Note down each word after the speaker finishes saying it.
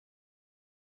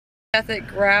Beth at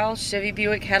Graue Chevy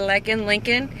Buick Cadillac in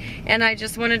Lincoln, and I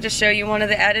just wanted to show you one of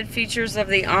the added features of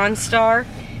the OnStar.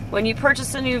 When you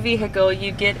purchase a new vehicle,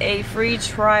 you get a free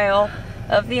trial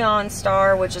of the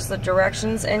OnStar, which is the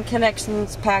directions and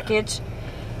connections package,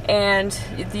 and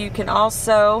you can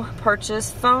also purchase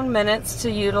phone minutes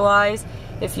to utilize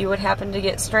if you would happen to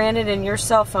get stranded and your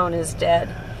cell phone is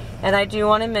dead. And I do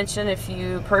want to mention, if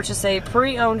you purchase a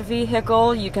pre-owned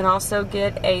vehicle, you can also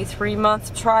get a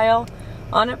 3-month trial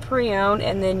on a pre-owned,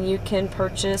 and then you can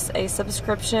purchase a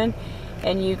subscription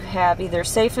and you have either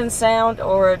Safe and Sound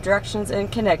or a directions and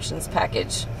connections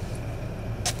package.